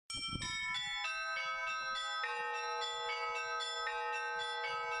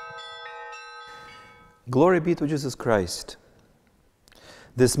Glory be to Jesus Christ.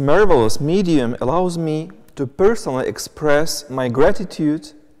 This marvelous medium allows me to personally express my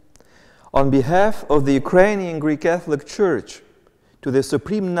gratitude on behalf of the Ukrainian Greek Catholic Church to the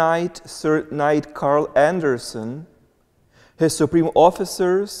Supreme Knight, Sir Knight Carl Anderson, his Supreme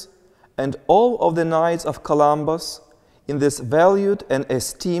Officers, and all of the Knights of Columbus in this valued and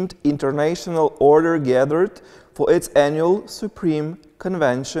esteemed international order gathered for its annual Supreme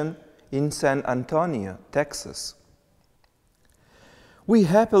Convention in San Antonio, Texas. We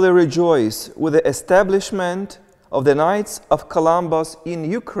happily rejoice with the establishment of the Knights of Columbus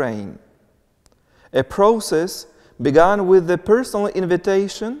in Ukraine, a process began with the personal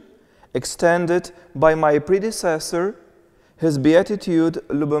invitation extended by my predecessor, His Beatitude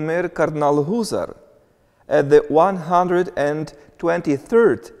Lubomyr Cardinal Husar, at the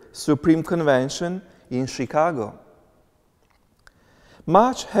 123rd Supreme Convention in Chicago.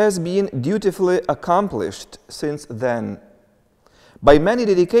 Much has been dutifully accomplished since then by many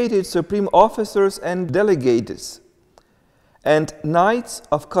dedicated Supreme Officers and delegates, and Knights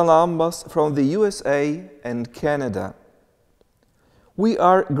of Columbus from the USA and Canada. We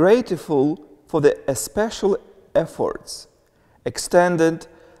are grateful for the especial efforts extended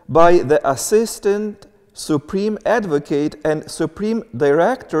by the Assistant Supreme Advocate and Supreme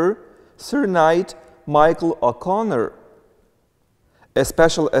Director, Sir Knight Michael O'Connor, a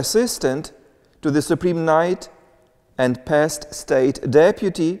Special Assistant to the Supreme Knight and past State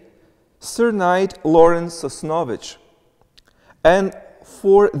Deputy, Sir Knight Lawrence Sosnowich, and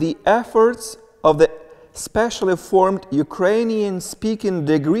for the efforts of the specially formed Ukrainian-speaking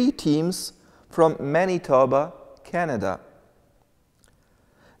degree teams from Manitoba, Canada.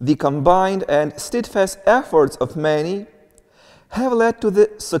 The combined and steadfast efforts of many have led to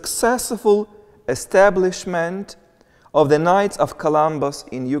the successful establishment of the Knights of Columbus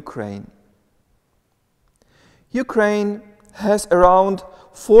in Ukraine. Ukraine has around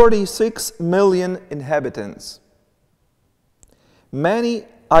 46 million inhabitants. Many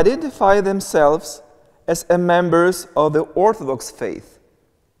identify themselves as members of the Orthodox faith.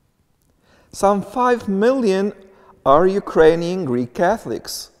 Some 5 million are Ukrainian Greek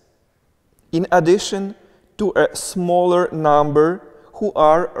Catholics, in addition to a smaller number who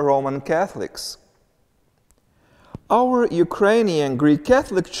are Roman Catholics. Our Ukrainian Greek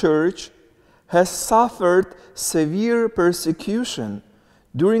Catholic Church has suffered severe persecution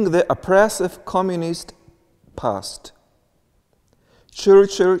during the oppressive communist past.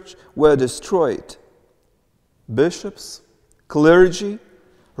 Churches were destroyed. Bishops, clergy,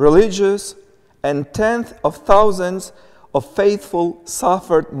 religious, and tens of thousands of faithful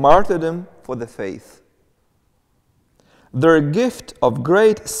suffered martyrdom for the faith. Their gift of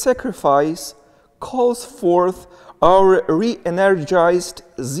great sacrifice calls forth our re-energized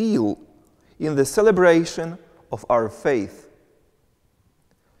zeal in the celebration of our faith.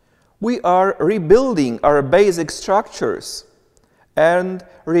 We are rebuilding our basic structures and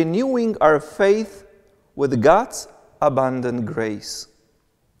renewing our faith with God's abundant grace.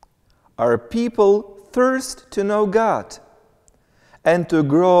 Our people thirst to know God and to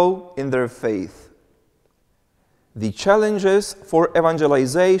grow in their faith. The challenges for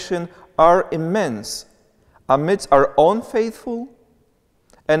evangelization are immense amidst our own faithful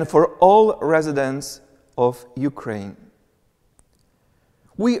and for all residents of Ukraine.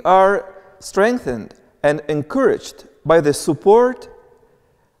 We are strengthened and encouraged by the support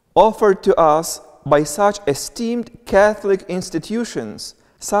offered to us by such esteemed Catholic institutions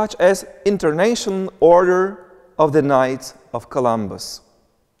such as International Order of the Knights of Columbus.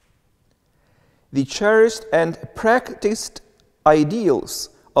 The cherished and practiced ideals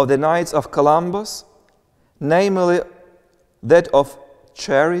of the Knights of Columbus, namely that of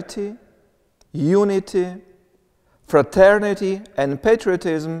charity, unity, fraternity, and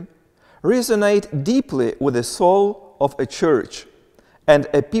patriotism, resonate deeply with the soul of a church and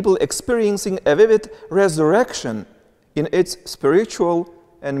a people experiencing a vivid resurrection in its spiritual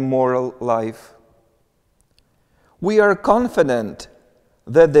and moral life. We are confident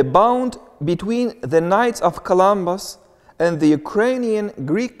that the bond between the Knights of Columbus and the Ukrainian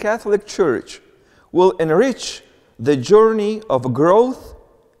Greek Catholic Church will enrich the journey of growth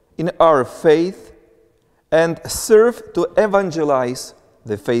in our faith and serve to evangelize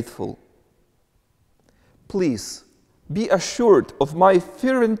the faithful. Please be assured of my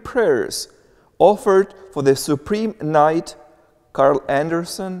fervent prayers offered for the Supreme Knight Carl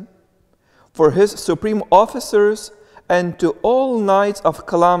Anderson, for his Supreme Officers, and to all Knights of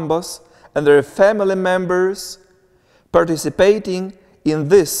Columbus and their family members participating in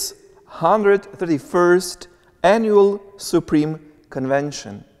this 131st Annual Supreme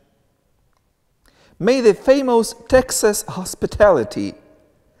Convention. May the famous Texas hospitality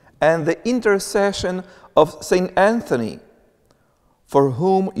and the intercession of St. Anthony, for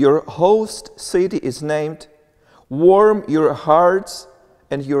whom your host city is named, warm your hearts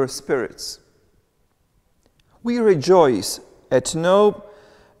and your spirits. We rejoice at now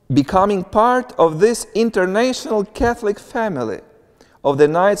becoming part of this international Catholic family of the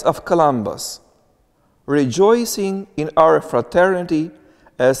Knights of Columbus, rejoicing in our fraternity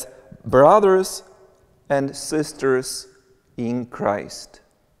as brothers and sisters in Christ.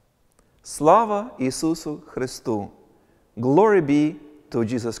 Slava Ісусу Христу! Glory be to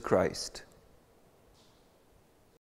Jesus Christ!